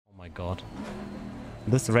My god.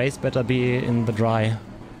 This race better be in the dry.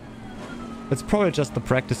 It's probably just the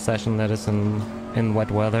practice session that is in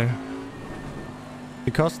wet weather.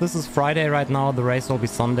 Because this is Friday right now, the race will be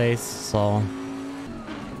Sundays, so...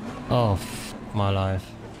 Oh, my life.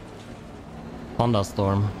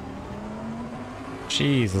 Thunderstorm.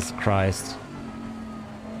 Jesus Christ.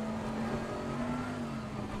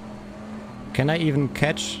 Can I even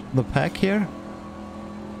catch the pack here?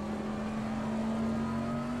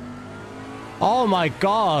 Oh my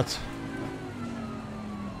god!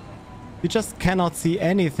 You just cannot see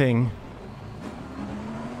anything.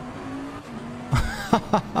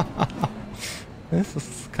 This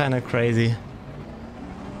is kind of crazy.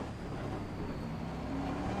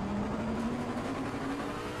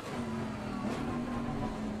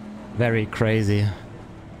 Very crazy.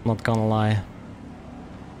 Not gonna lie.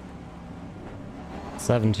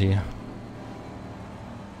 70.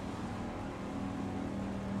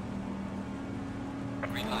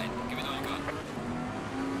 Green light, give it all you got.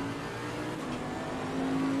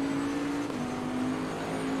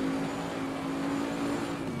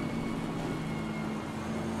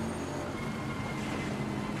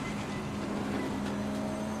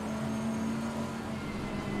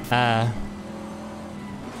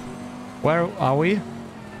 Where are we?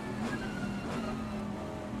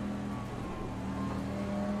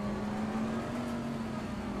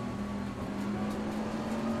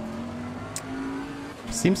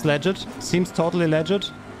 Seems legit. Seems totally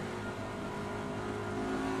legit.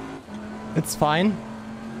 It's fine.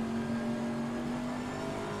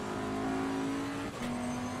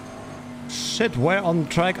 Shit, where on the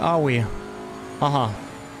track are we? Aha.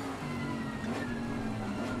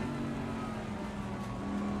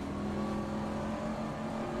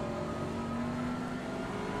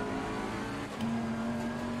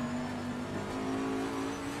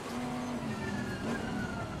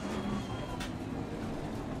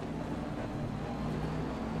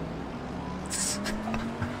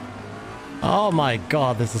 Oh my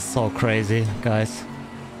god, this is so crazy, guys.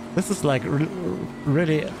 This is like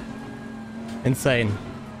really insane.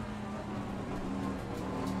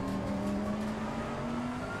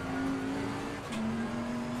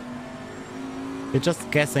 You're just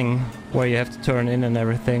guessing where you have to turn in and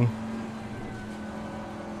everything.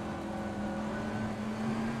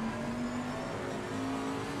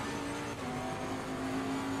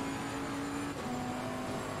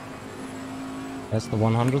 There's the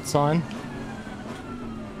 100 sign.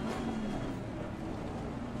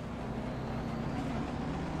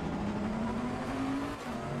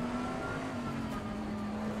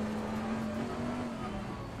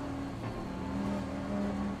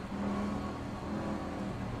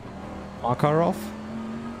 Makarov?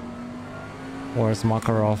 Where's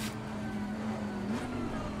Makarov?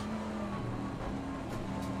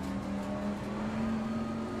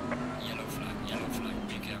 Yellow flag,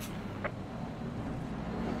 be careful.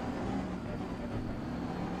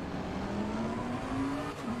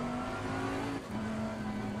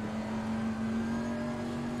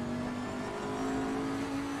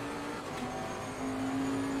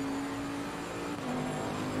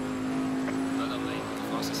 Well, I'm late, the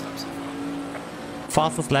fastest lap so far.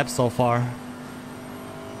 Fastest lap so far.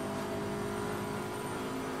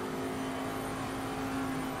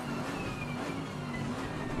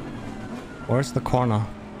 Where's the corner?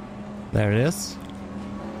 There it is.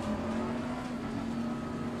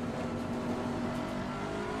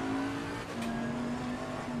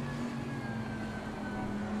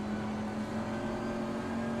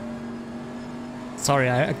 Sorry,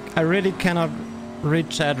 I really cannot read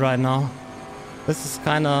chat right now. This is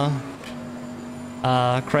kinda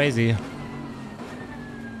crazy.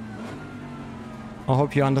 I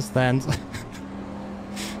hope you understand.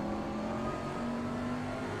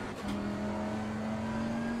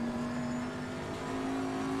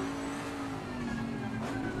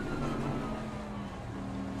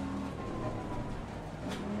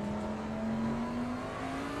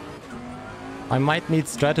 I might need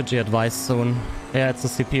strategy advice soon. Yeah, it's a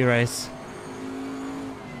CP race.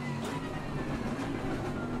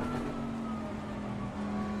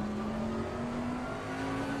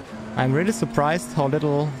 I'm really surprised how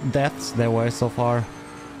little deaths there were so far.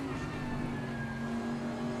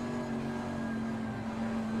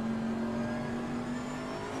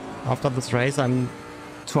 After this race, I'm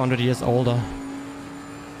 200 years older.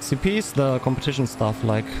 CP is the competition stuff,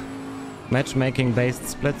 like matchmaking based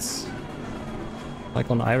splits. Like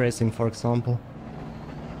on iRacing, for example.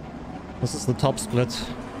 This is the top split.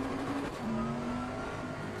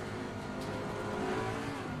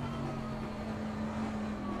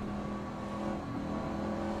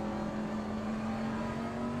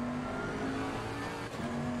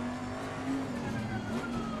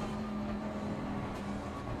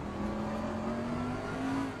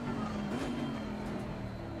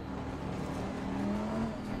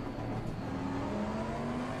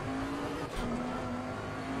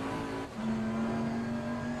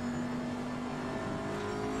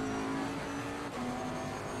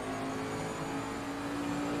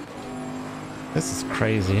 This is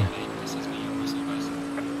crazy. This is me, almost guys.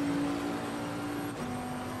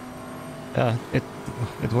 Yeah,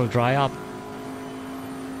 it will dry up.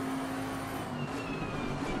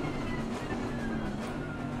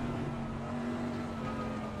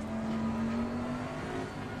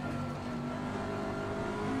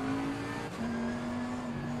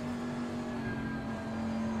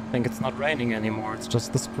 I think it's not raining anymore, it's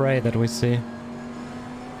just the spray that we see.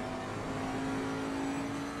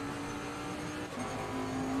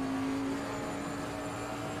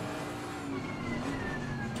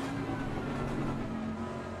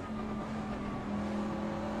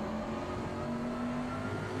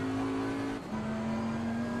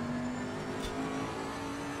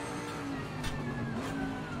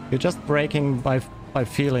 You're just braking by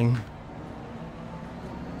feeling.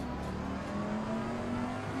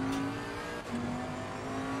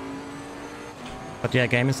 But yeah,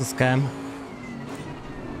 game is a scam.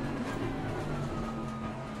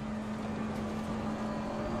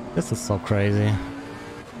 This is so crazy.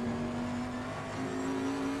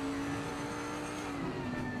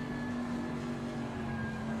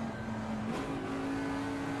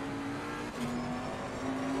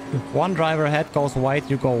 If one driver ahead goes wide,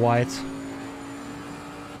 you go wide.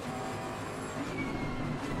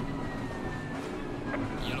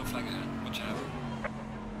 Yellow flag ahead, watch out.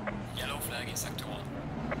 Yellow flag in sector 1.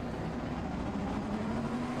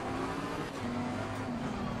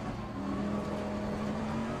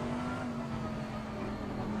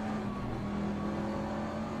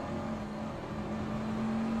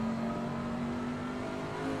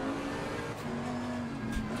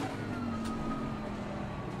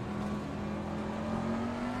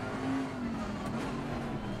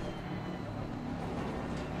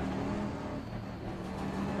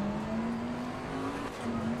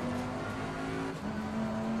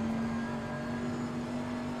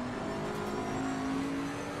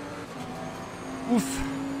 Oof.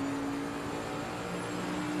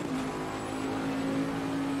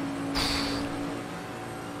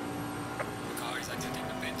 The car is exiting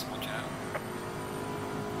the pits, watch out.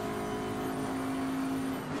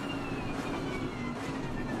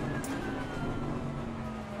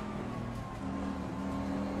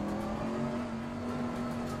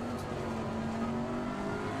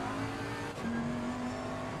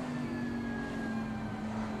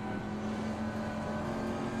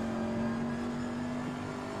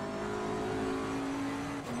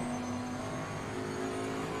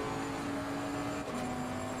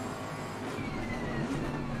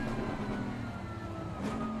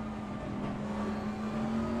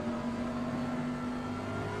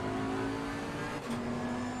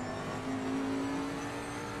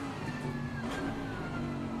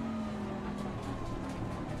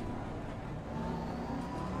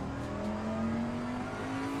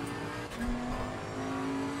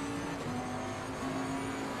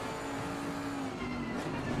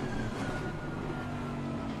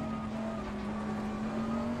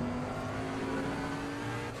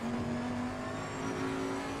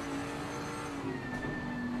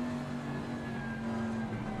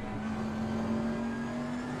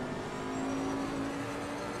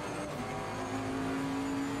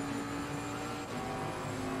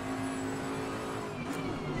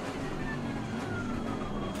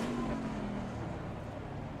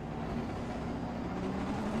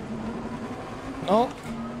 No.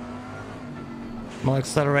 No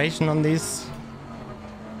acceleration on these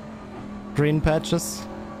green patches.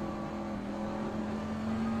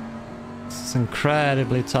 This is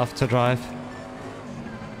incredibly tough to drive.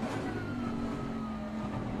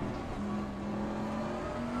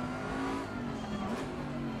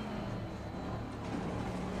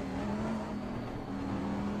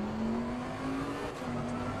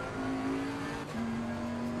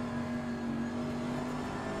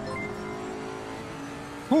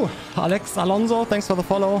 Alex Alonso, thanks for the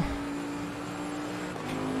follow.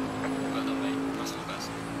 Well done, mate. Personal best.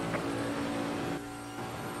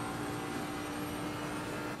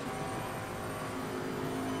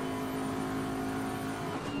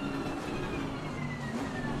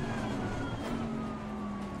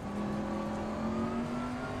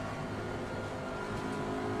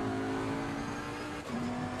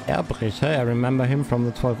 Erbrich, hey, I remember him from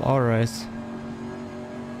the 12-hour race.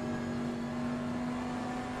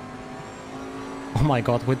 Oh my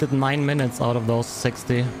god, we did 9 minutes out of those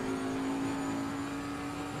 60.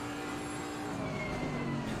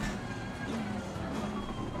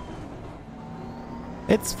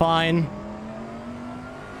 It's fine.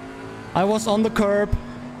 I was on the curb.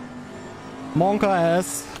 Monka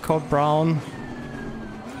ass, Code Brown.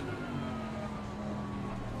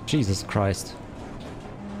 Jesus Christ.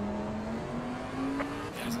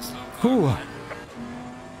 Whew.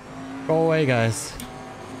 Go away, guys.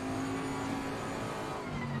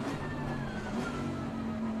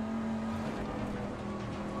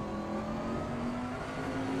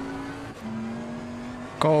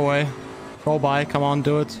 Go away. Go by. Come on,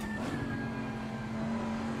 do it.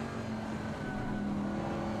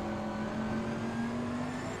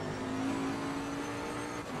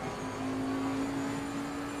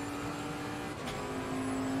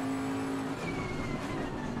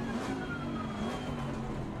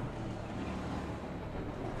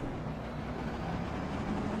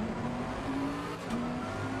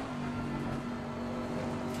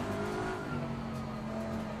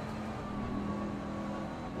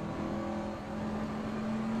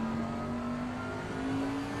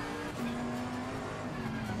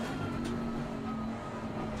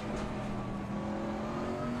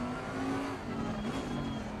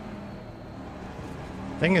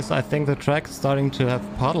 Thing is, I think the track's starting to have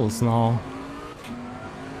puddles now.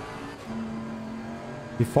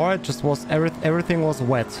 Before it just was everything was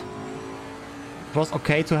wet. It was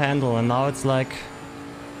okay to handle, and now it's like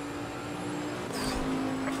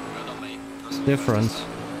different.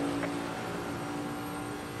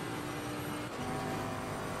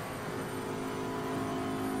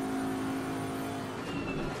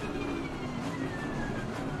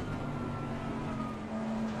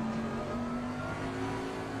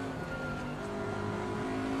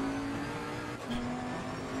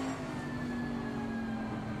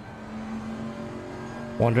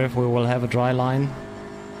 Wonder if we will have a dry line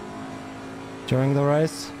during the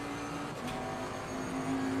race.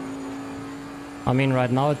 I mean,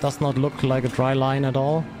 right now it does not look like a dry line at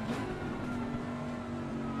all.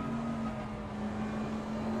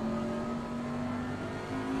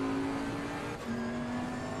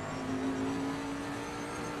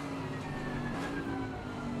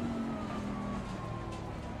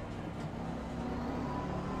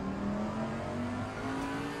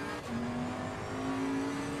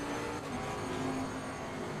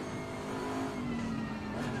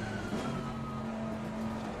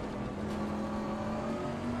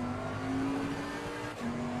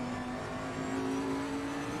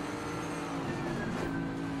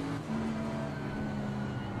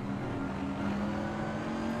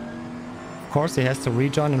 Of course, he has to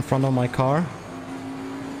rejoin in front of my car.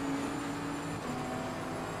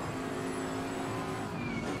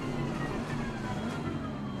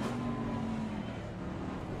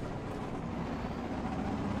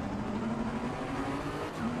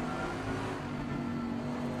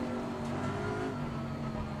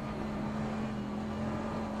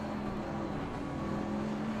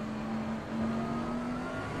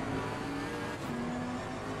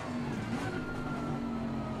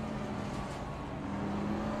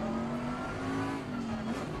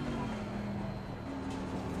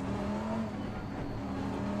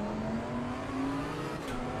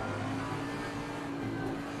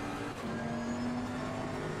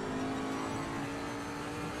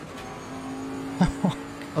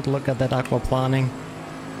 God, look at that aquaplaning.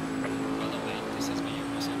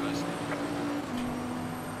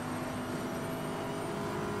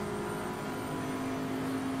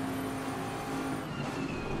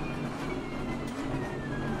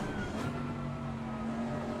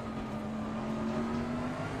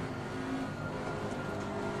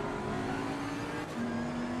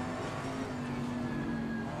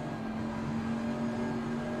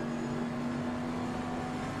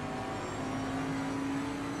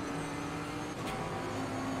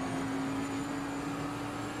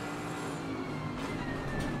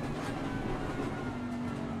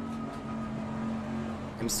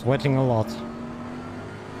 I'm sweating a lot.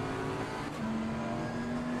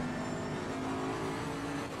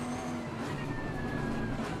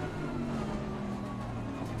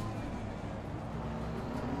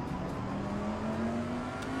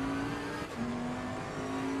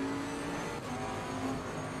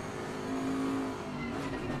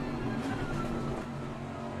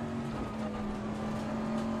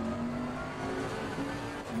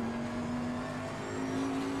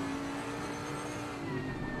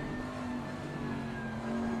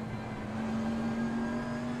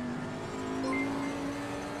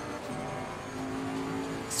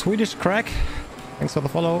 Swedish crack, thanks for the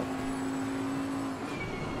follow.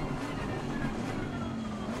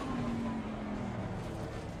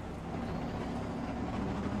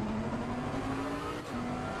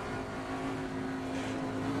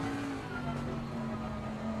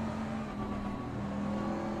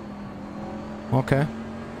 Okay.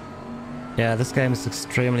 Yeah, this game is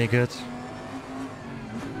extremely good.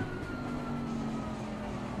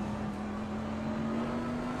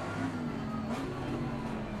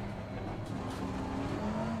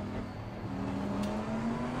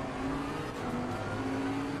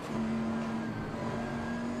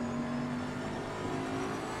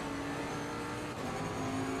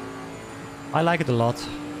 I like it a lot.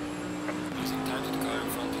 Losing time to the car in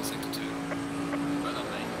front in sector 2. Well done,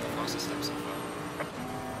 mate. The fastest lap so far.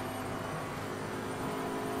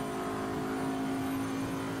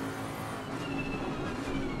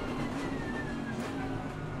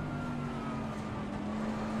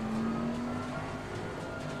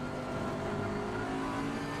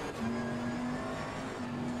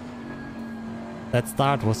 That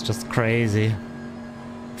start was just crazy.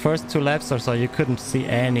 First 2 laps or so, you couldn't see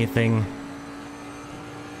anything.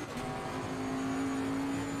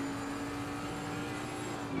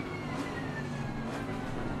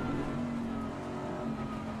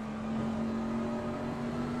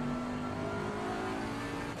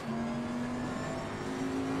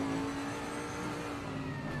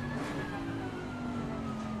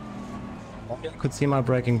 I could see my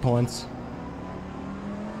braking points.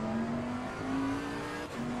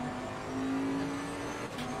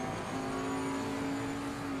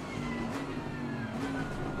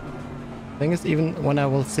 Thing is, even when I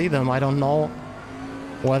will see them, I don't know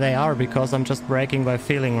where they are because I'm just braking by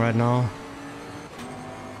feeling right now.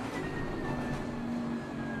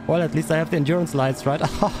 Well, at least I have the endurance lights, right?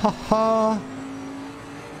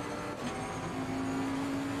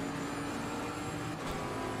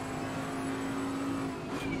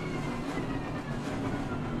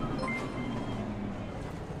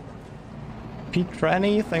 Pete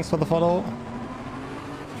Tranny, thanks for the follow.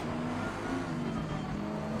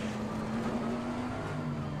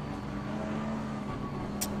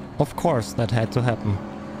 Of course, that had to happen.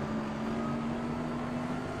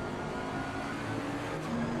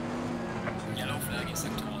 Yellow flag in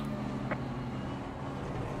sector 1.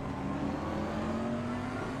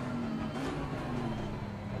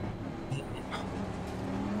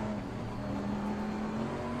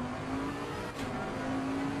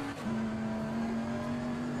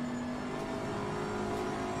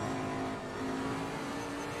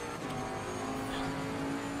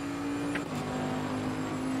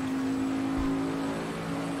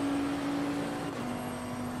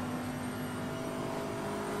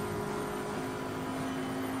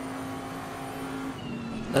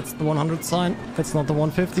 That's the 100 sign. It's not the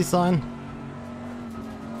 150 sign.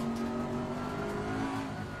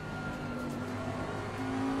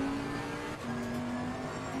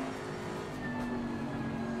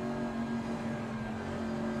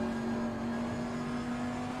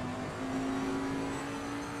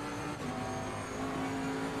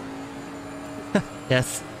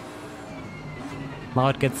 Yes. Now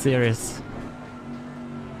it gets serious.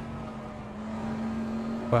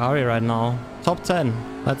 Where are we right now? Top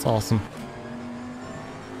 10. That's awesome.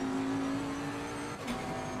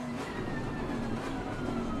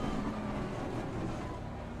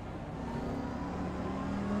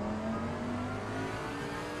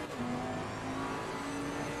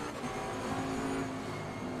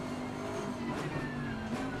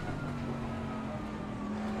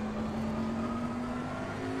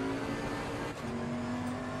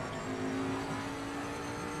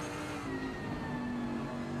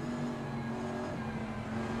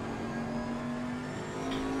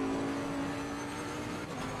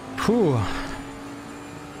 Whew.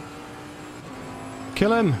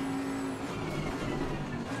 Kill him.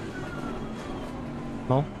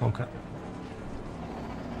 No? Okay.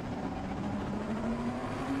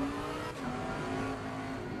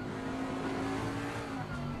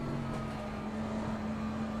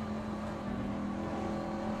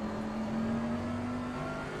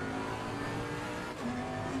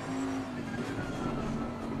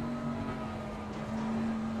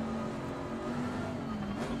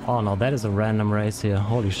 Oh no, that is a random race here.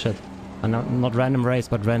 Holy shit. Not random race,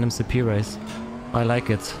 but random CP race. I like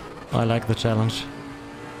it. I like the challenge.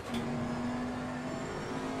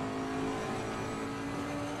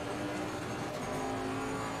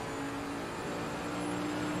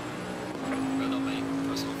 Well done, mate.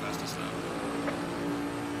 Personal fastest lap.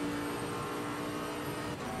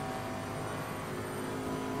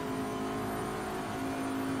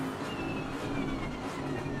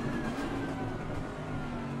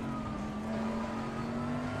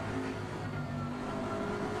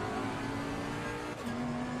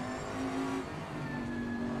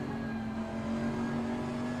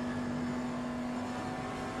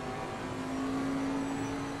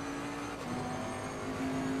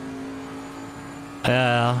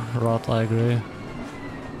 Yeah, Rod, I agree.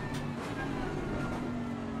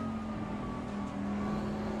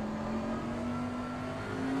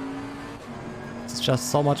 It's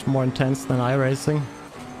just so much more intense than iRacing.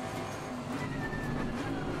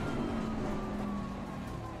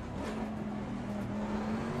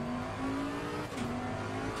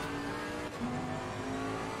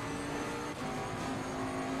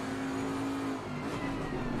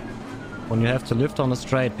 when you have to lift on a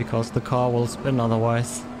straight because the car will spin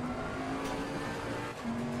otherwise.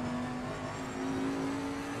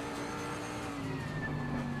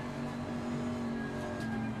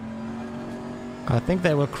 I think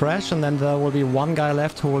they will crash and then there will be one guy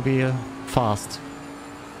left who will be fast.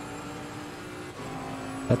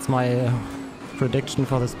 That's my prediction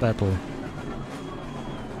for this battle.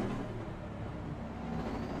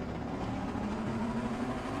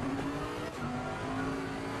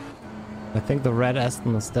 I think the red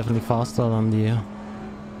Aston is definitely faster than the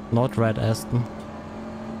not red Aston.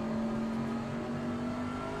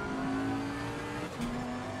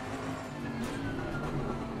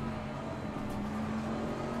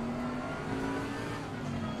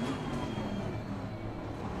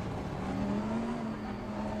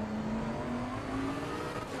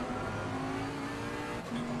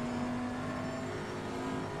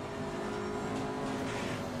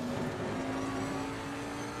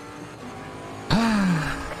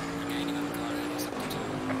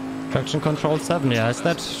 Traction control 7, yeah, is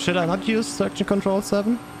that... should I not use traction control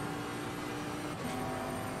 7?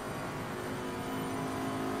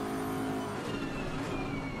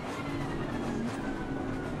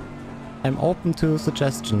 I'm open to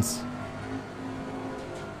suggestions.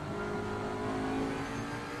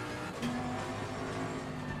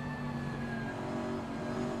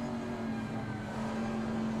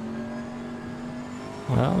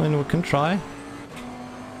 Well, I mean, we can try.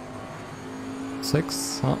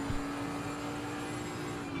 6, oh.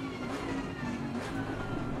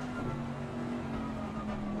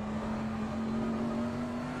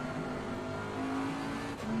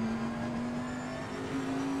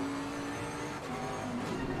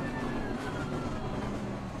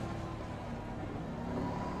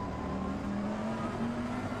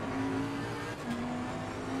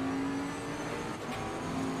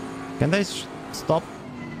 Can they stop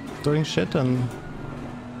doing shit and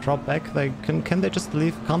drop back? Can they just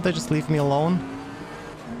leave? Can't they just leave me alone?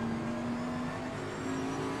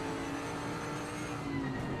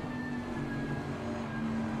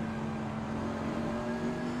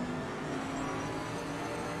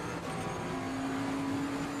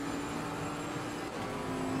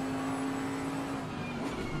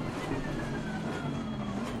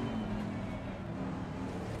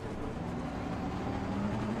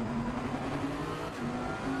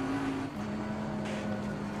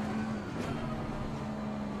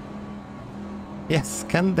 Yes,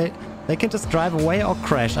 can they can just drive away or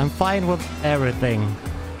crash. I'm fine with everything.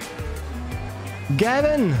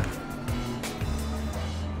 Gavin!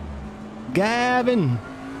 Gavin!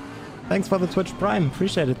 Thanks for the Twitch Prime.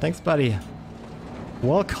 Appreciate it. Thanks, buddy.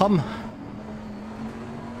 Welcome.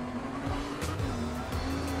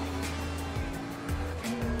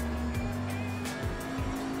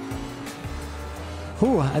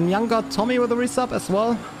 Whew, and Young got Tommy with a resub as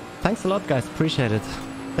well. Thanks a lot, guys. Appreciate it.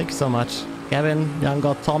 Thank you so much. Gavin, Young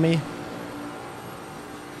got Tommy.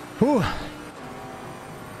 Whew.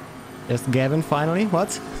 There's Gavin finally. What?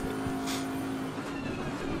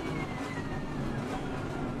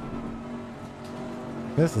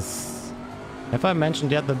 This is... Have I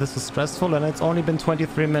mentioned yet that this is stressful? And it's only been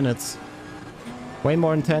 23 minutes. Way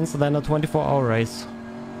more intense than a 24-hour race.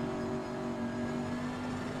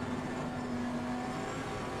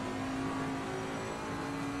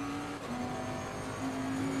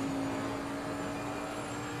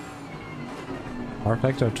 R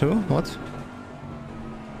Factor 2? What?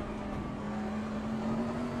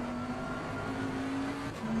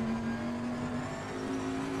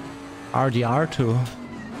 RDR 2?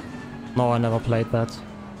 No, I never played that.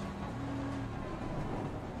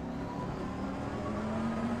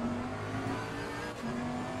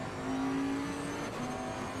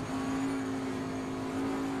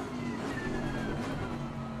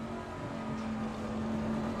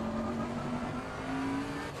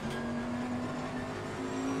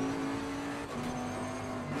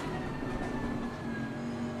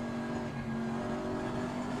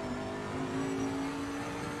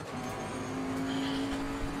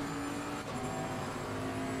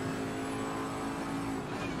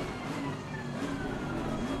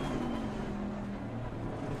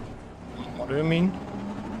 What do you mean?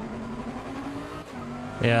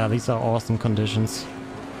 Yeah, these are awesome conditions.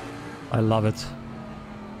 I love it.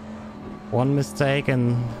 One mistake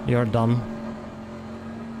and you're done.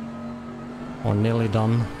 Or nearly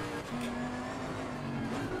done.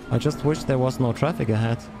 I just wish there was no traffic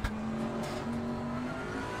ahead.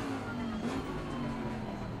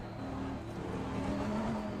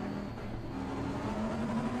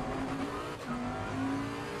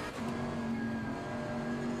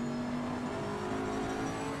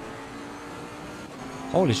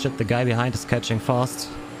 Holy shit, the guy behind is catching fast.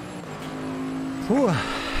 Whew.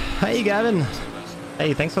 Hey Gavin!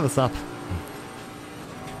 Hey, thanks for the sub.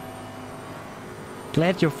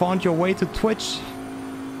 Glad you found your way to Twitch.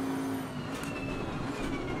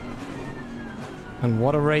 And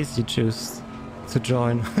what a race you choose to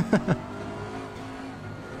join.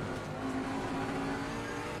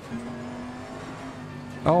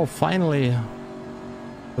 Oh, finally!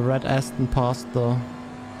 The red Aston passed the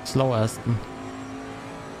slow Aston.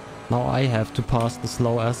 Now I have to pass the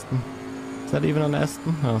slow Aston. Is that even an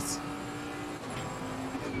Aston? Yes.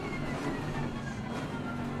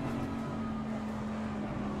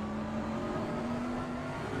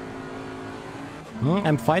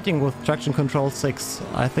 I'm fighting with traction control 6.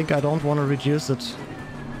 I think I don't want to reduce it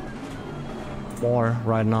more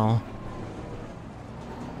right now.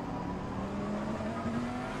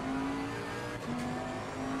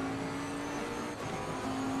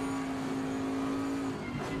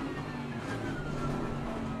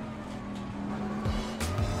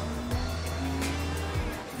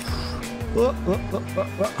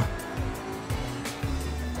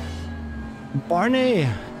 Barney!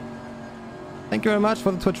 Thank you very much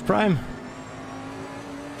for the Twitch Prime.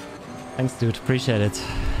 Thanks, dude. Appreciate it.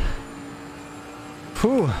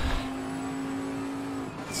 Whew.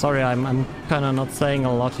 Sorry, I'm kind of not saying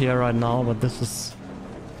a lot here right now, but this is...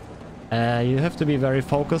 you have to be very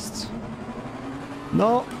focused.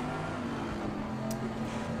 No!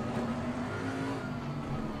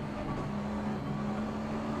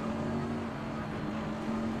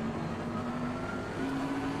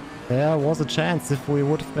 There was a chance if we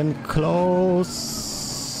would have been close.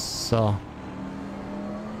 So.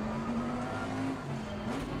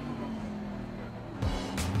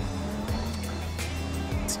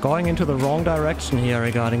 It's going into the wrong direction here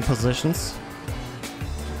regarding positions.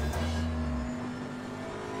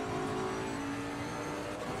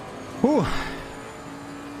 Whew.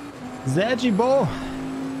 Zergibo!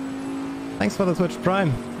 Thanks for the Twitch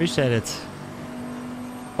Prime. Appreciate it.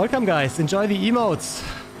 Welcome, guys. Enjoy the emotes.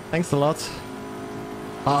 Thanks a lot.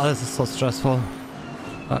 Ah, this is so stressful.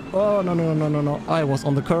 Oh, no. I was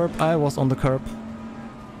on the curb.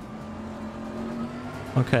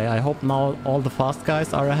 Okay, I hope now all the fast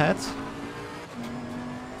guys are ahead.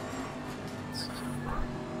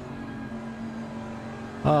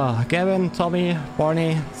 Ah, Gavin, Tommy,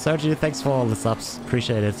 Barney, Sergi, thanks for all the subs.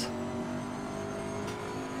 Appreciate it.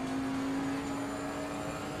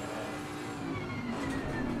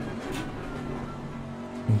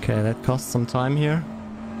 Okay, that costs some time here.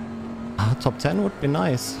 Ah, top 10 would be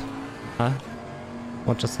nice. Huh?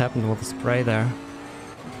 What just happened with the spray there?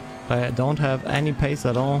 I don't have any pace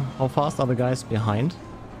at all. How fast are the guys behind?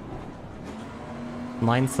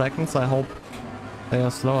 9 seconds, I hope they are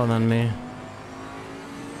slower than me.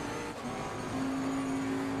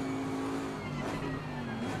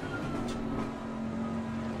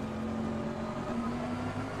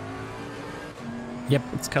 Yep,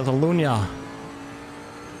 it's Catalonia.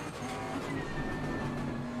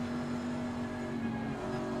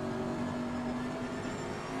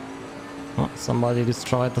 Oh, somebody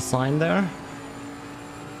destroyed the sign there.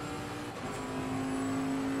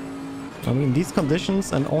 I mean, these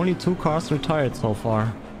conditions and only 2 cars retired so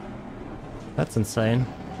far. That's insane.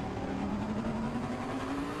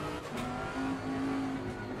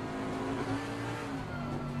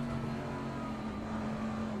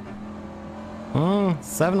 Hmm,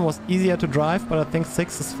 7 was easier to drive, but I think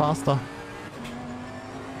 6 is faster.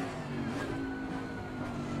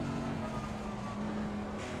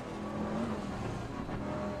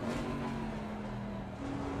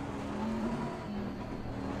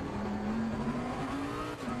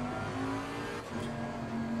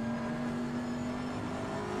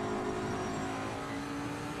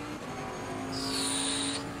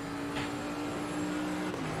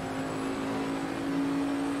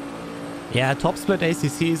 Yeah, top split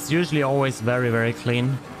ACC is usually always very, very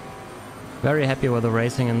clean. Very happy with the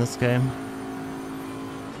racing in this game.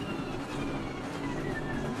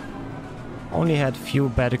 Only had few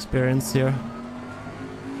bad experiences here.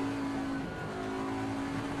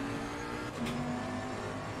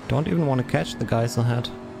 Don't even want to catch the guys ahead.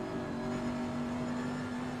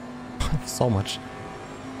 So much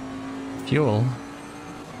fuel.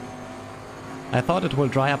 I thought it will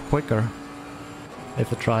dry up quicker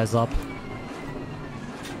if it dries up.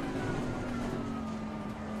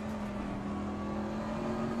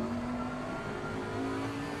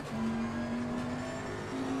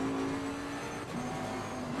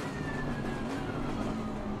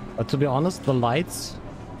 But to be honest, the lights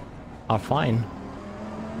are fine.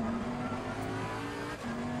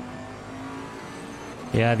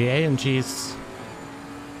 Yeah, the AMGs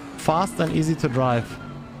fast and easy to drive.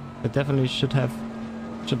 It definitely should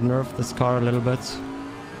nerf this car a little bit.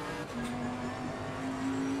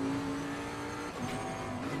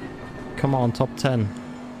 Come on, top 10.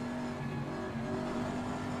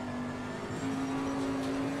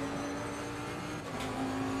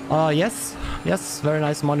 Yes. Yes, very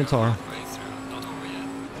nice monitor. Halfway through, not over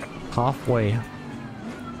yet. Halfway.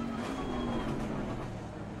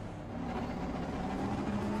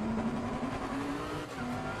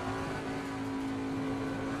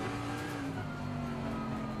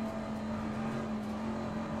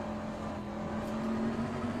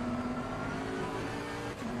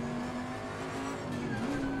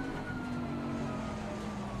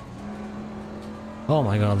 Oh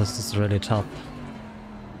my god, this is really tough.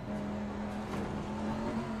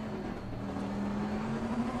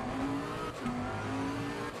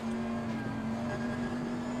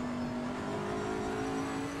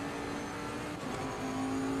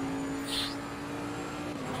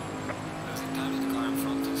 Losing time to the car in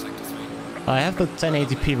front in sector 3. I have the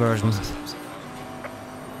 1080p version.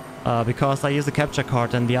 Because I use a capture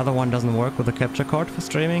card and the other one doesn't work with a capture card for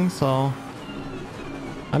streaming, so...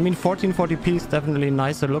 I mean, 1440p is definitely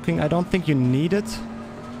nicer looking. I don't think you need it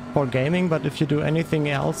for gaming, but if you do anything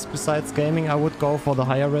else besides gaming, I would go for the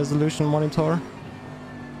higher resolution monitor.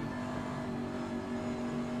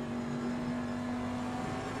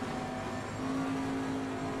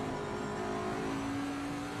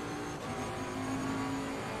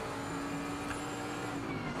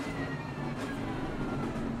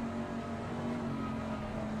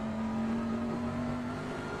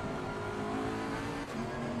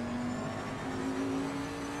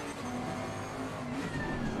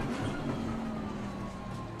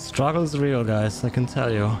 Struggle is real, guys, I can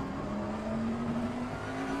tell you.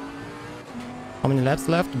 How many laps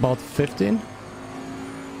left? About 15?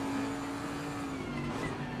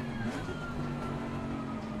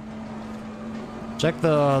 Check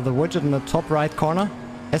the widget in the top right corner.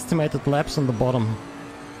 Estimated laps on the bottom.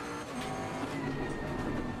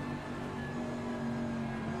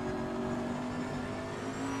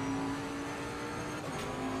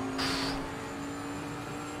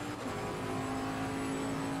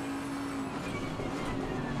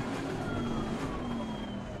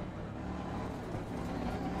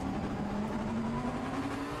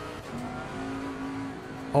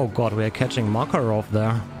 Oh god, we are catching Makarov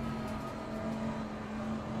there.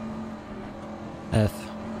 F.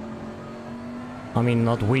 I mean,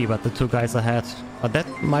 not we, but the two guys ahead. But that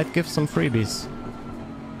might give some freebies.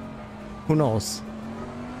 Who knows?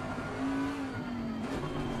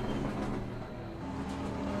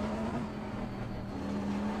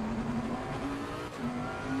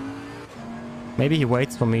 Maybe he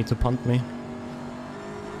waits for me to punt me.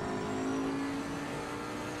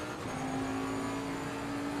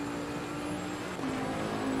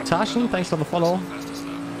 Tarshan, thanks for the follow.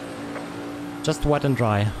 Just wet and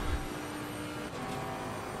dry.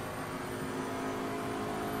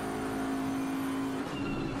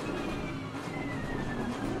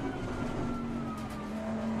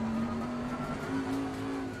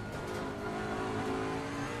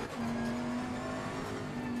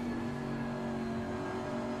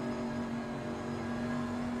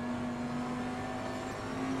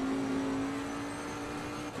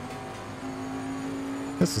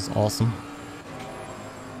 This is awesome.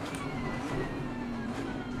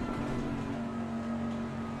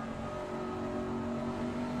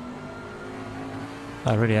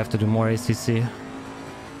 I really have to do more ACC.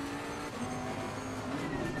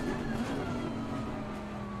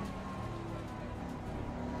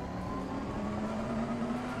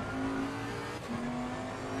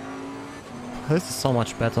 This is so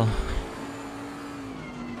much better.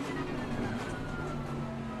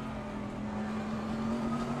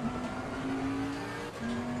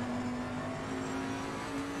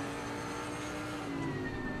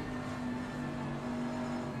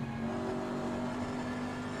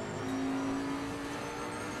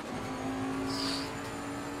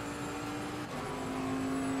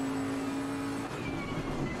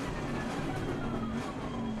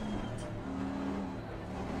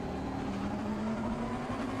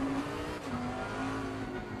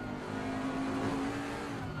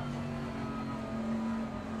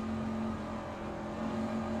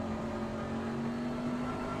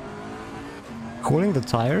 Cooling the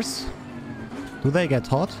tires? Do they get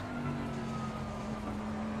hot?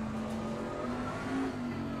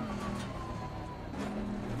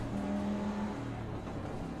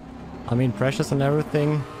 I mean, pressures and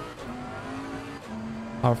everything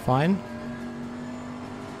are fine.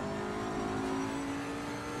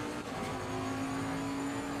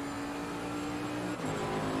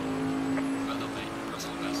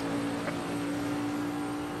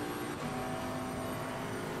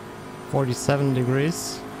 47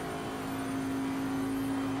 degrees.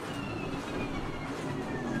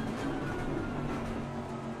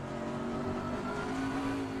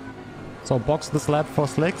 So box this lap for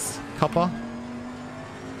slicks, copper.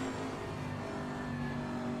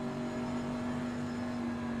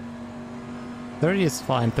 .30 is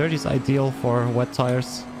fine, 30 is ideal for wet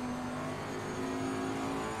tires.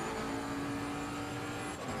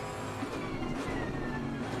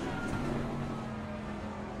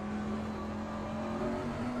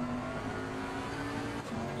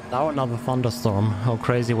 Now another thunderstorm, how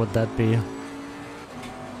crazy would that be?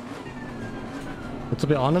 But to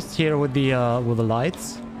be honest, here with the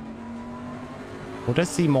lights, would I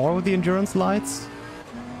see more with the endurance lights?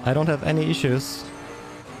 I don't have any issues.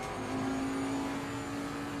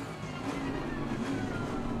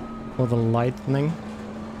 With the lightning.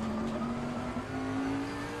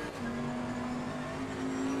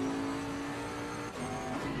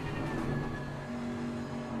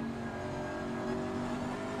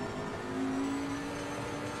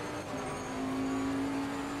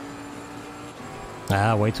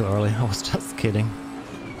 Ah, way too early. I was just kidding.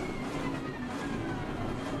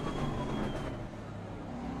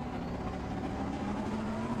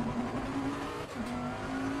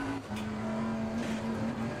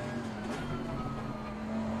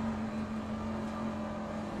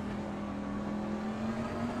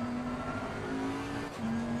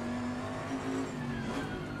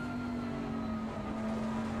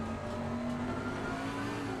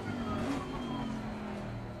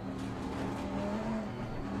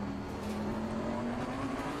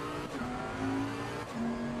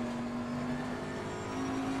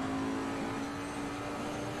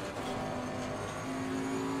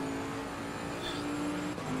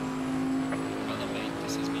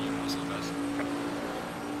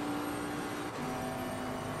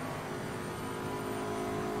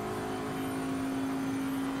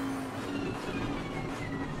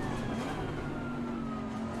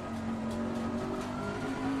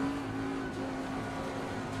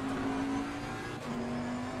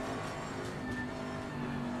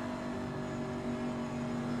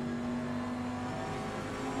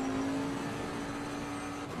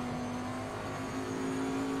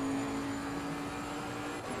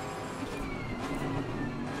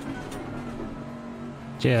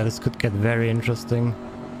 Yeah, this could get very interesting.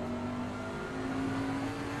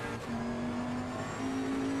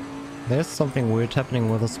 There's something weird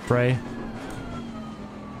happening with the spray.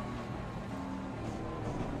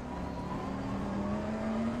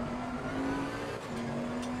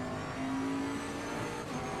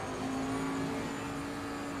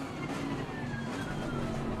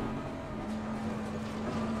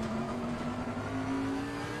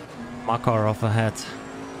 Makarov ahead.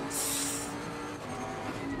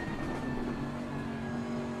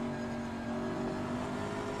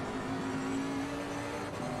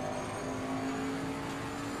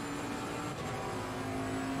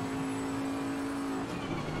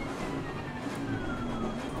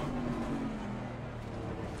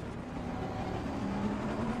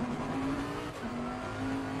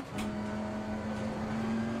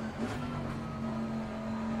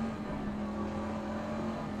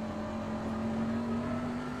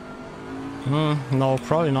 No,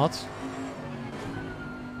 probably not.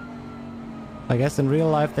 I guess in real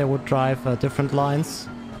life they would drive different lines.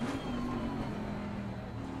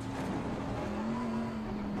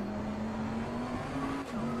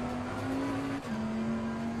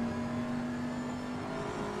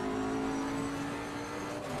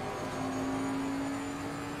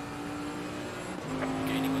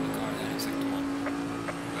 Gaining on the car heading sector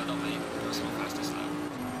 1. Well done, mate. Personal fastest lap.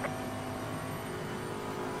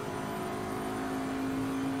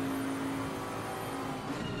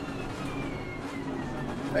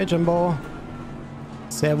 Hey Jimbo.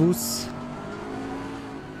 Servus.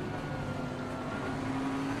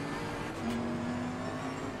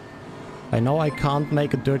 I know I can't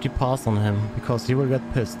make a dirty pass on him because he will get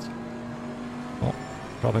pissed. Oh,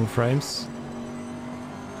 dropping frames.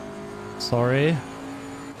 Sorry.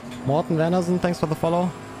 Morten Wernersen, thanks for the follow.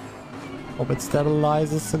 Hope it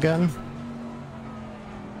stabilizes again.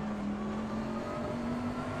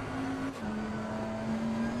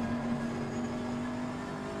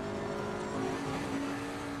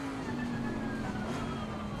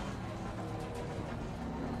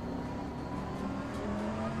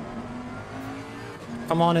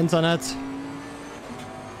 Come on, internet.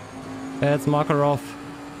 It's Makarov.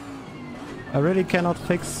 I really cannot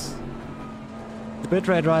fix the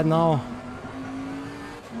bitrate right now.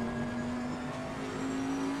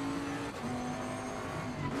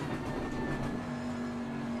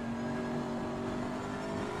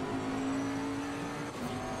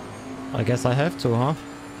 I guess I have to, huh?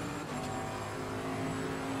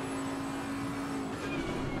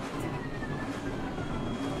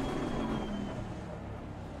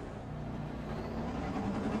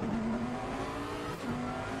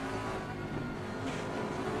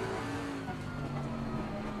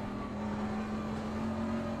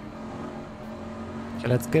 Okay,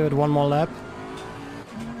 let's give it one more lap.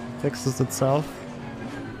 Fixes itself.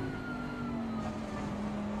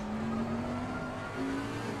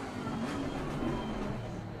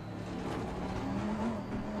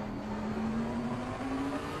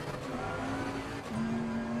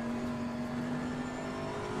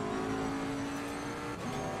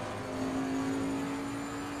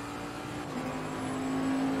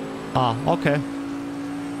 Ah, okay.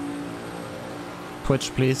 Twitch,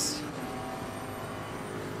 please.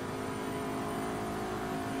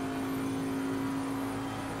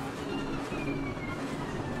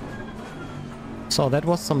 So that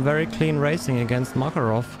was some very clean racing against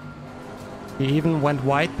Makarov. He even went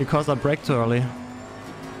wide because I braked too early.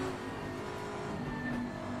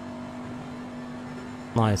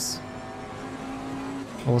 Nice.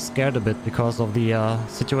 I was scared a bit because of the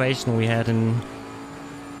situation we had in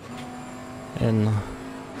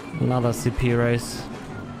another CP race.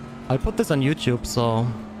 I'll put this on YouTube, so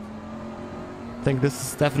I think this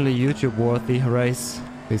is definitely YouTube worthy race,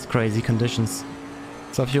 these crazy conditions.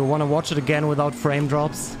 So if you want to watch it again without frame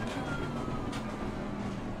drops,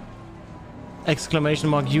 exclamation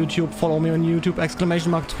mark YouTube, follow me on YouTube,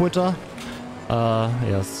 exclamation mark Twitter.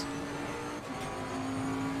 Yes.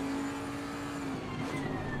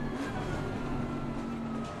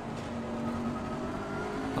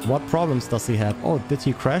 What problems does he have? Oh, did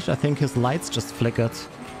he crash? I think his lights just flickered.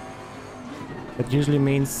 It usually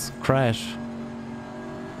means crash.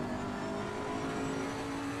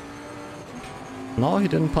 No, he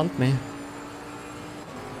didn't punt me.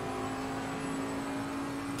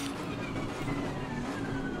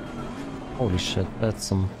 Holy shit, that's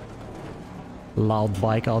some loud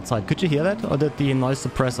bike outside. Could you hear that? Or did the noise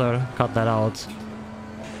suppressor cut that out?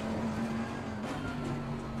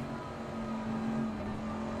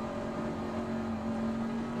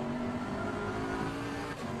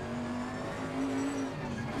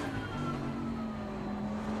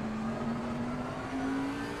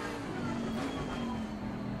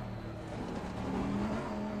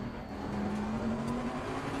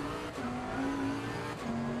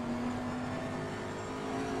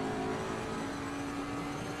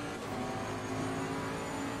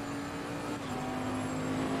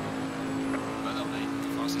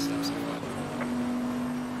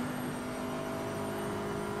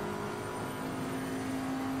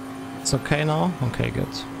 It's okay now? Okay, good.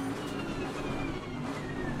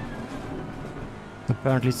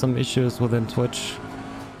 Apparently some issues within Twitch.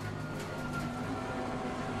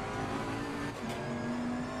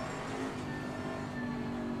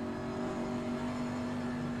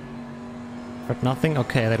 Heard nothing?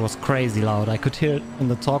 Okay, that was crazy loud. I could hear it in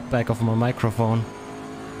the talkback of my microphone.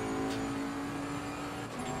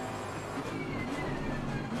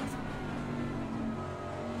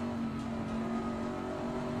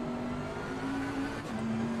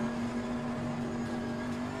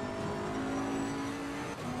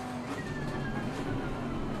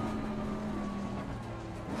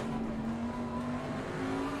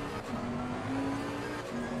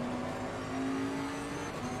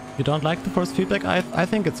 You don't like the force feedback? I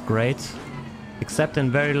think it's great. Except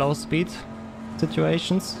in very low speed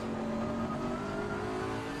situations.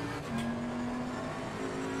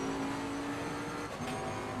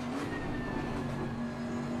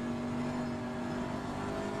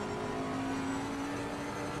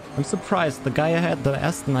 I'm surprised. The guy ahead, the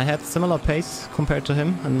Aston, I had similar pace compared to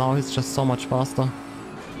him, and now he's just so much faster.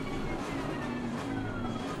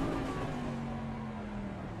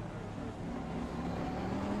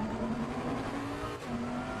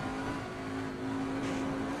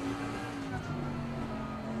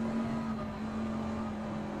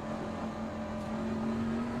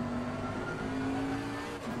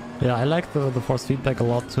 Yeah, I like the force feedback a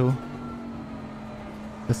lot too.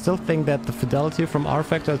 I still think that the fidelity from R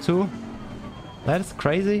Factor 2, that is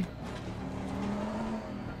crazy.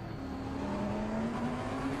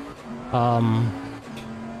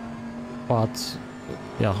 But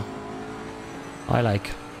yeah, I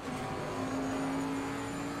like.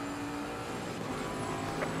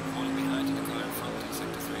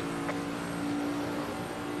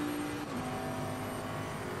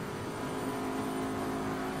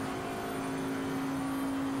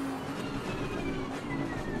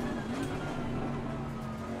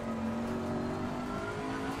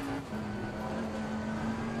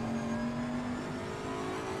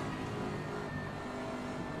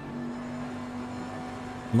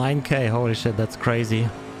 9K, holy shit, that's crazy.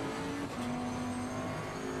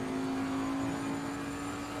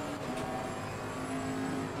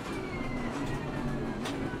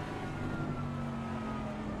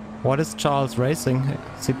 What is Charles racing?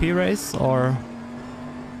 CP race or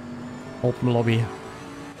open lobby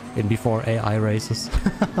in before AI races?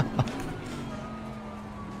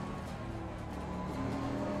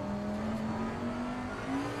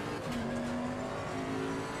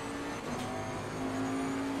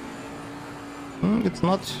 It's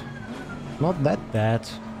not that bad.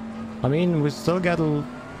 I mean, we still get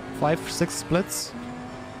 5-6 splits.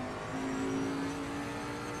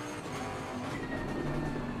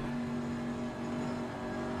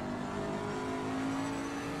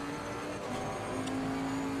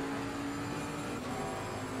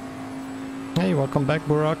 Hey, welcome back,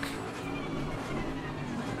 Burak.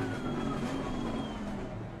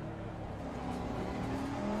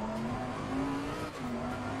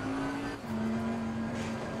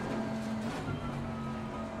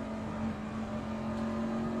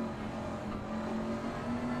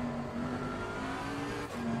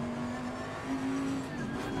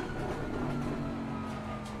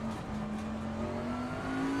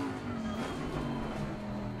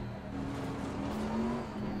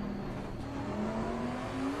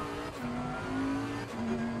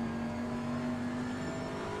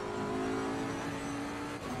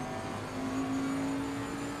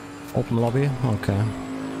 Open lobby? Okay.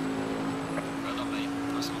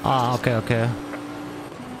 Ah, okay, okay.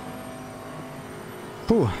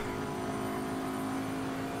 Whew.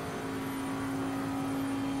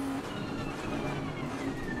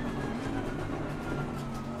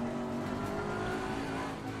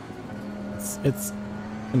 It's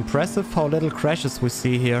impressive how little crashes we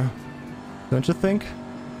see here. Don't you think?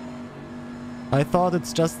 I thought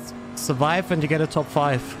it's just survive and you get a top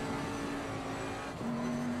 5.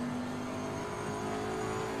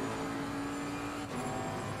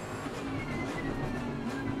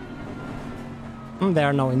 There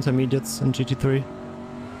are no intermediates in GT3.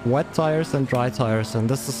 Wet tires and dry tires, and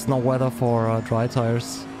this is no weather for dry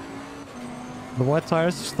tires. The wet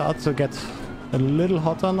tires start to get a little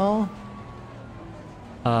hotter now.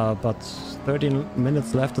 But 13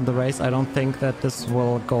 minutes left in the race. I don't think that this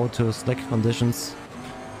will go to slick conditions.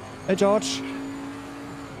 Hey George!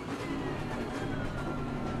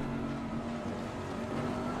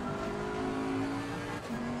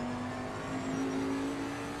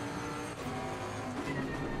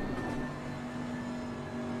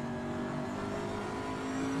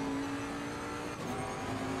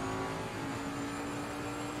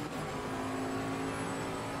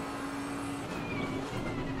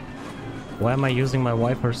 Why am I using my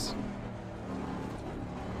wipers?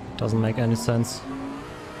 Doesn't make any sense.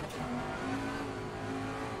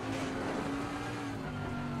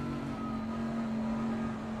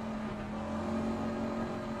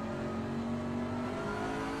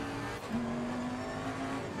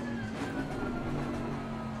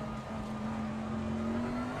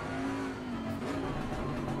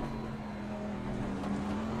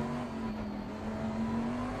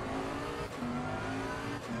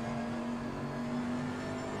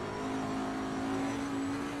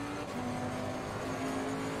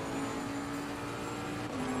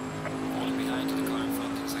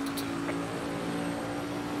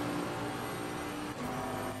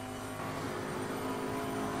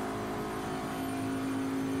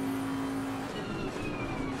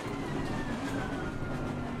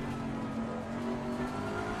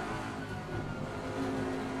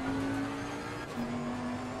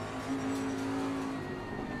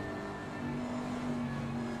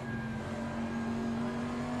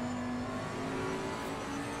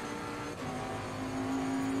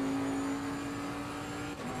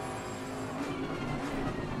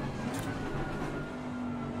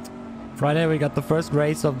 Friday we got the first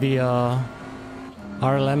race of the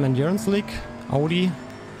RLM Endurance League. Audi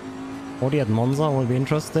at Monza will be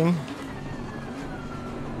interesting.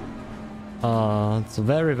 It's a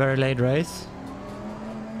very late race.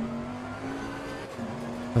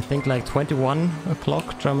 I think like 21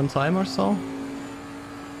 o'clock German time or so.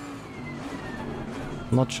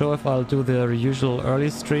 Not sure if I'll do the usual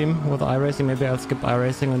early stream with iRacing. Maybe I'll skip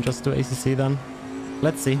iRacing and just do ACC then.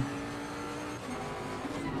 Let's see.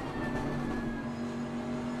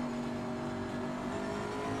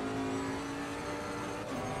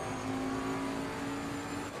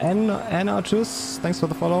 Anna, tschüss. Thanks for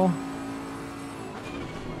the follow.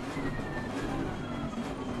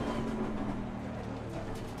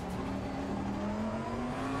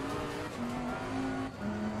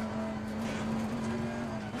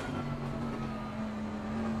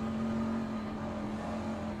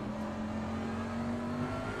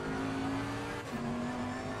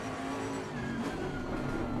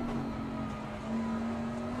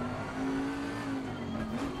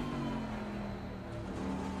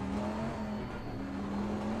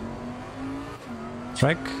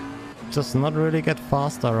 Track does not really get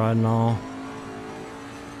faster right now.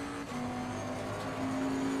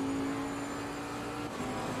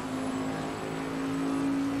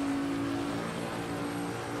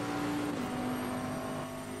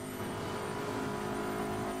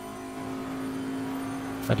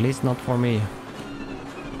 At least not for me.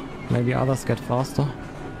 Maybe others get faster.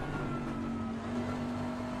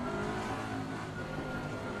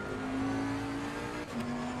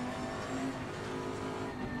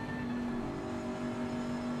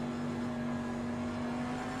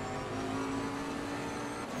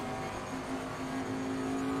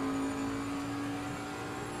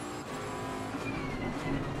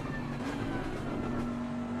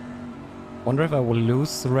 Wonder if I will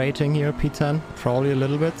lose rating here, P10. Probably a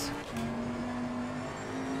little bit.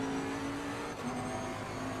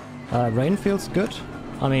 Rain feels good.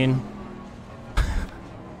 I mean,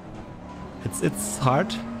 it's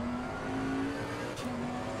hard.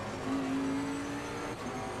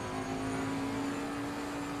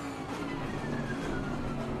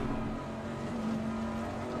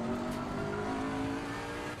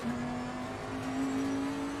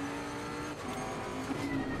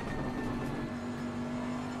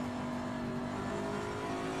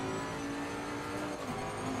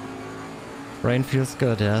 Rain feels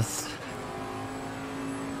good, yes.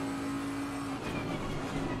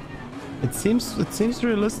 It seems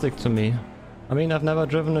realistic to me. I mean, I've never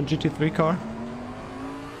driven a GT3 car,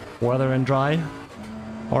 whether in dry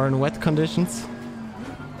or in wet conditions.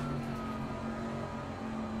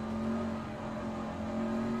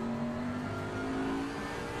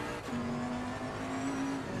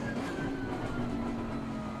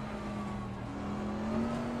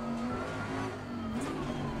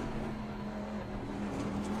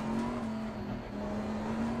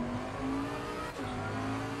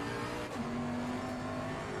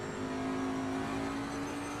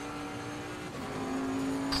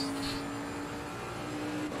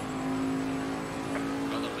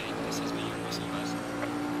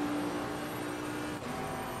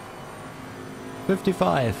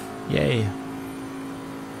 $55, yay.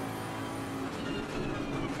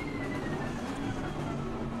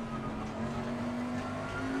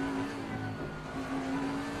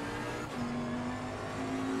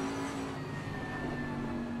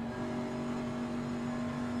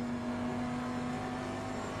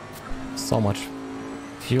 So much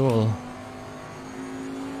fuel.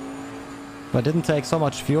 If I didn't take so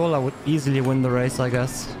much fuel, I would easily win the race, I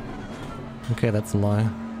guess. Okay, that's a lie.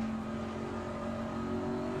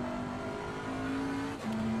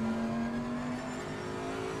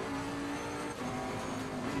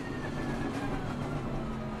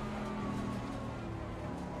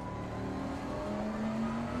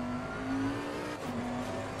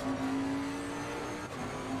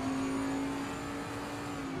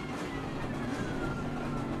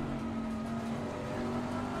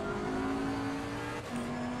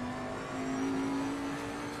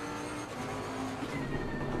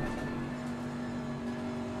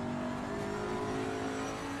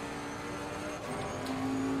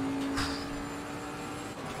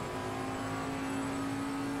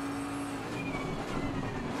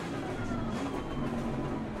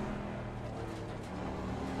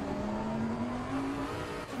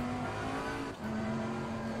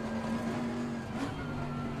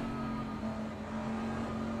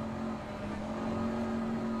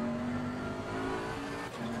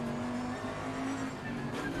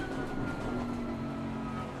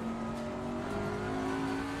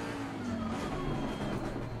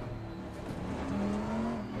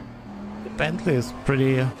 Bentley is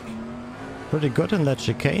pretty good in that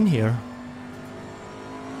chicane here,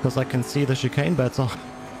 because I can see the chicane better.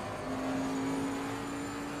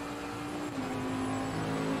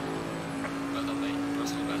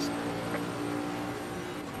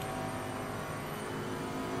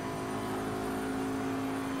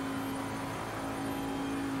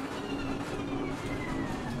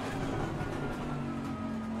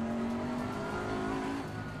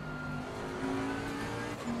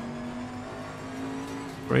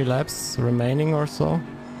 Three laps remaining or so,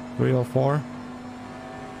 3 or 4.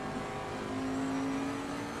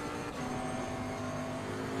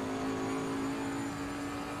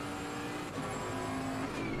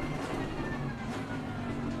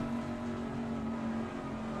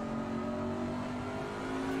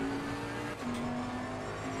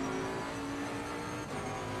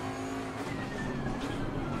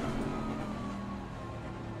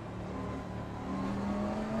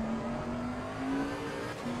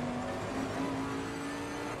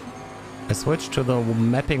 I switched to the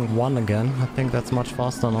mapping 1 again. I think that's much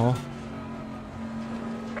faster now.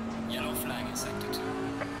 Yellow flag in sector 2.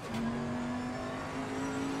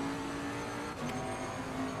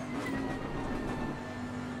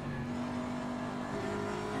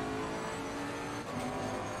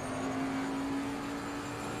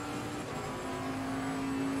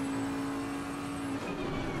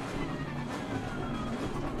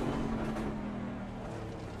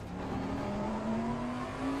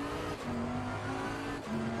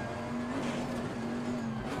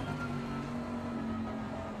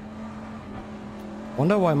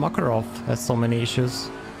 Wonder why Makarov has so many issues.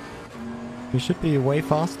 He should be way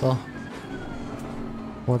faster.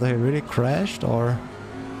 Whether he really crashed or...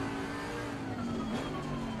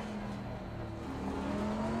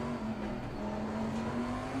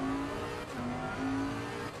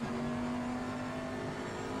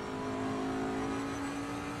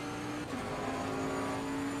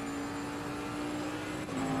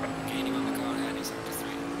 Gaining on the car ahead is up to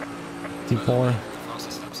 3. T4. The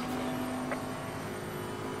fastest lap so far.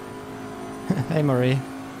 Hey Marie.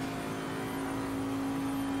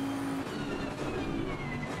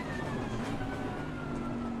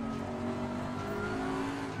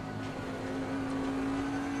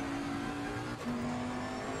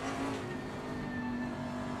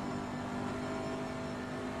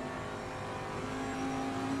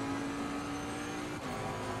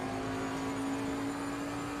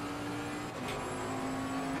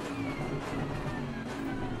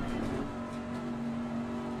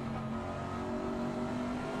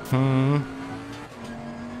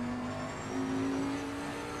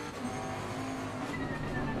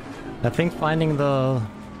 I think finding the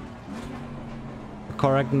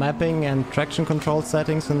correct mapping and traction control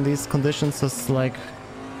settings in these conditions is like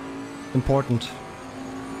important.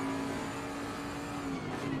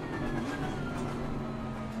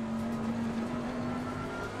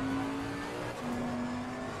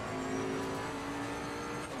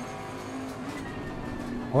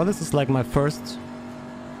 Well, this is like my first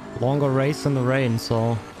longer race in the rain,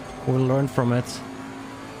 so we'll learn from it.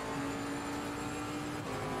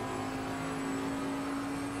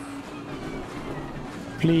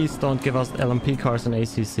 Please don't give us LMP cars in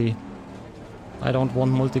ACC. I don't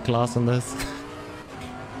want multi-class in this.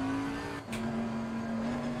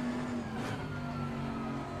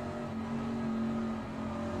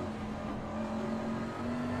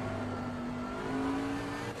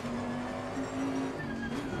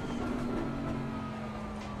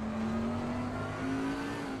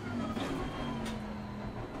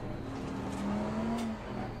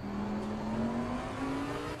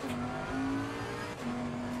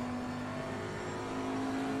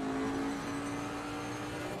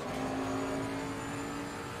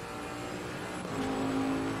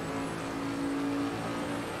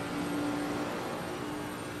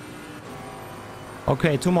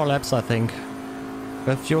 Okay, 2 more laps I think.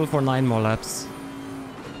 We have fuel for 9 more laps.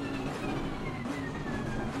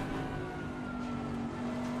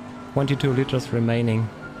 $22 liters remaining.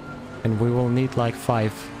 And we will need like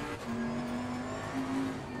 5.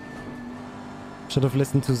 Should have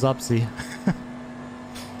listened to Zapsi.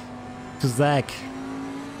 To Zach.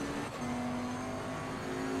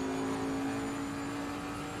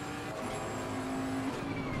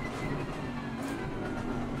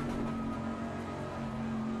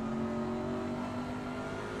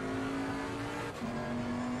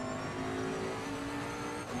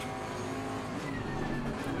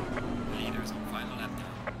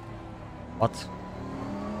 What?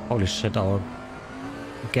 Holy shit, our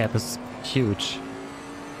gap is huge.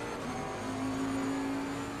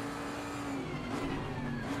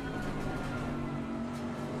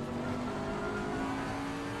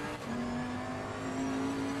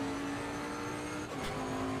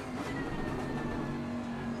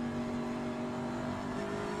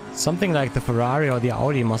 Something like the Ferrari or the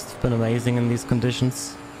Audi must have been amazing in these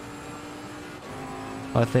conditions,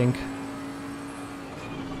 I think.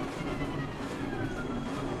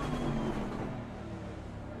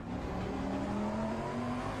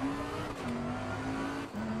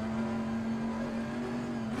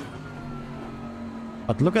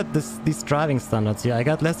 But look at these driving standards here. I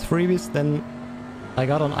got less freebies than I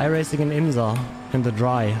got on iRacing in IMSA in the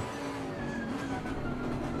dry.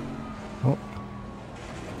 Oh.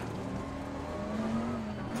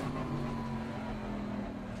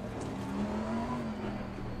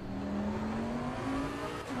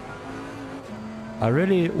 I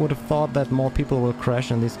really would have thought that more people will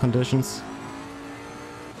crash in these conditions.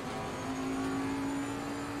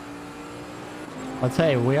 But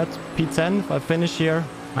hey, we're at P10. If I finish here,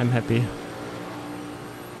 I'm happy.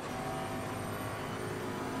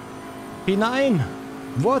 P9!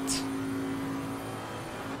 What?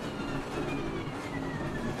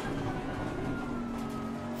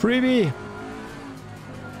 Freebie!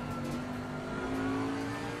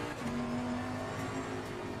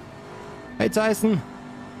 Hey Tyson!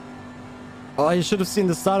 Oh, you should have seen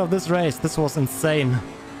the start of this race. This was insane.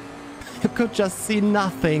 You could just see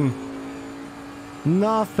nothing.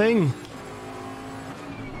 Nothing!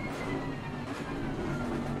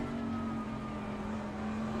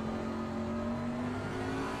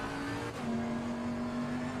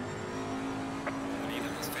 Leader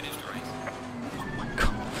has finished the race. Oh my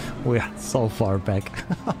We are so far back.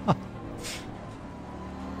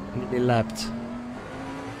 Nearly lapped.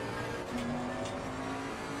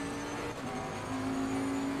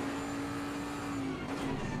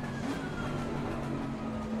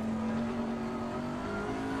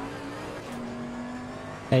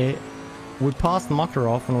 Hey, we passed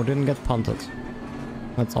Makarov and we didn't get punted.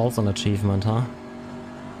 That's also an achievement, huh?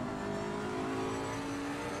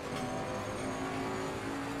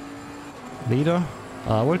 Leader?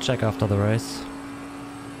 We'll check after the race.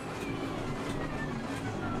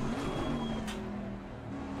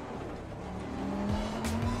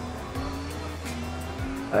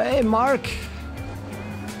 Hey, Mark!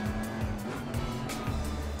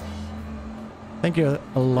 Thank you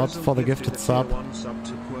a lot for the gifted sub.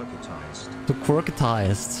 To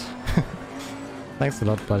Quirkitized. Thanks a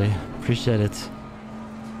lot, buddy. Appreciate it.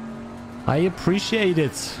 I appreciate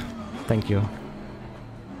it. Thank you.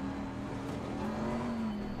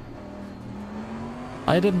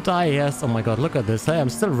 I didn't die, yes. Oh my god, look at this. Hey, I'm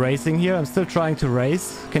still racing here. I'm still trying to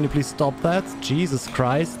race. Can you please stop that? Jesus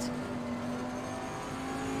Christ.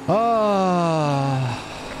 Ah.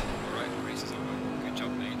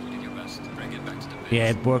 Yeah,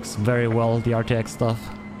 it works very well, the RTX stuff.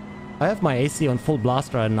 I have my AC on full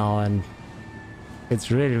blast right now and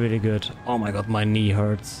it's really, really good. Oh my god, my knee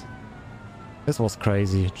hurts. This was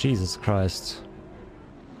crazy. Jesus Christ.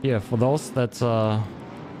 Yeah, for those that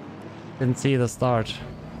didn't see the start.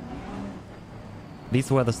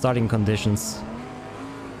 These were the starting conditions.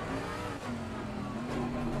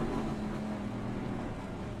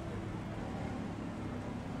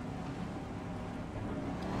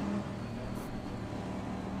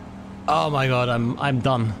 Oh my god, I'm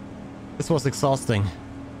done. This was exhausting.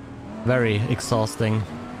 Very exhausting.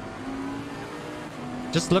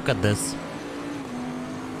 Just look at this.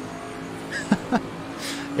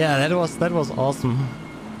 Yeah, that was awesome,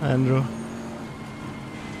 Andrew.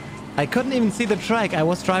 I couldn't even see the track. I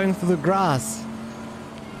was driving through the grass.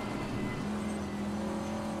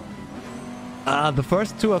 The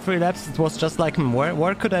first 2 or 3 laps, it was just like,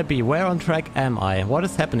 where could I be? Where on track am I? What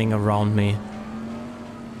is happening around me?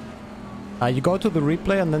 You go to the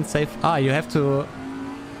replay and then save. You have to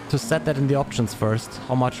set that in the options first.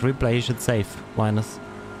 How much replay you should save. Minus.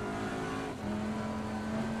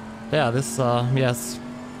 Yeah, this, yes.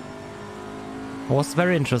 Was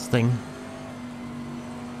very interesting.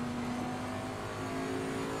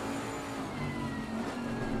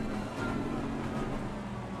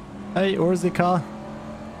 Hey, Urzika.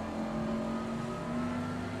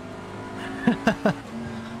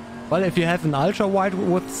 Well, if you have an ultra wide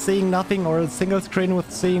with seeing nothing or a single screen with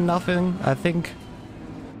seeing nothing, I think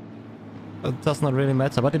it does not really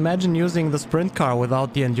matter. But imagine using the sprint car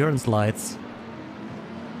without the endurance lights.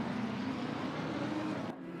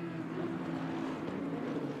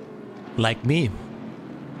 Like me.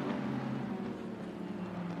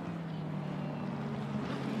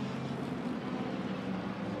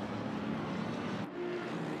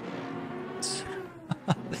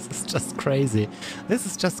 This is just crazy. This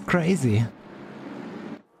is just crazy.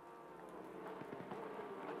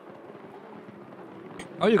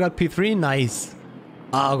 Oh, you got P3? Nice.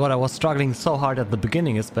 Oh god, I was struggling so hard at the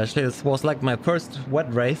beginning especially. This was like my first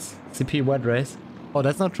wet race. CP wet race. Oh,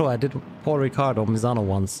 that's not true. I did Paul Ricard Misano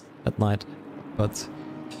once at night. But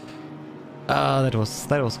that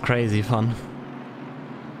was crazy fun.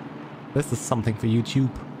 This is something for YouTube.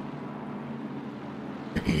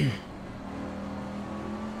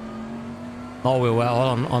 Oh, we were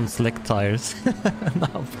all on slick tires. No,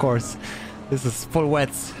 of course. This is full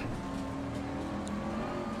wets.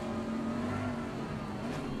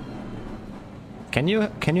 Can you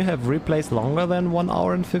have replays longer than 1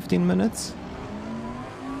 hour and 15 minutes?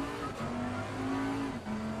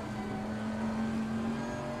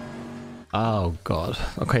 Oh god.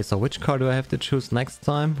 Okay, so which car do I have to choose next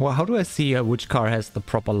time? Well, how do I see which car has the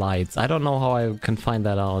proper lights? I don't know how I can find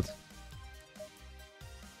that out.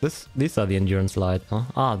 These are the endurance lights, huh?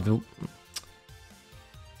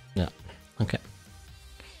 Yeah, okay.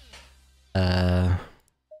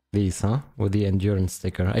 These, huh? With the endurance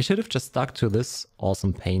sticker. I should have just stuck to this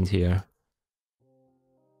awesome paint here.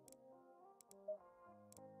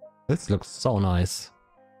 This looks so nice.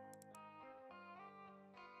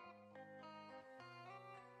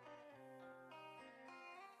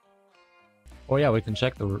 Oh yeah, we can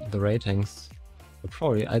check the ratings. But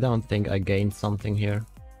probably, I don't think I gained something here.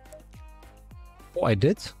 Oh, I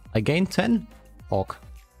did? I gained 10? Hawk.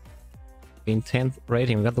 Gained 10th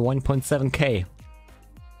rating. We got the 1.7k.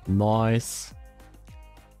 Nice.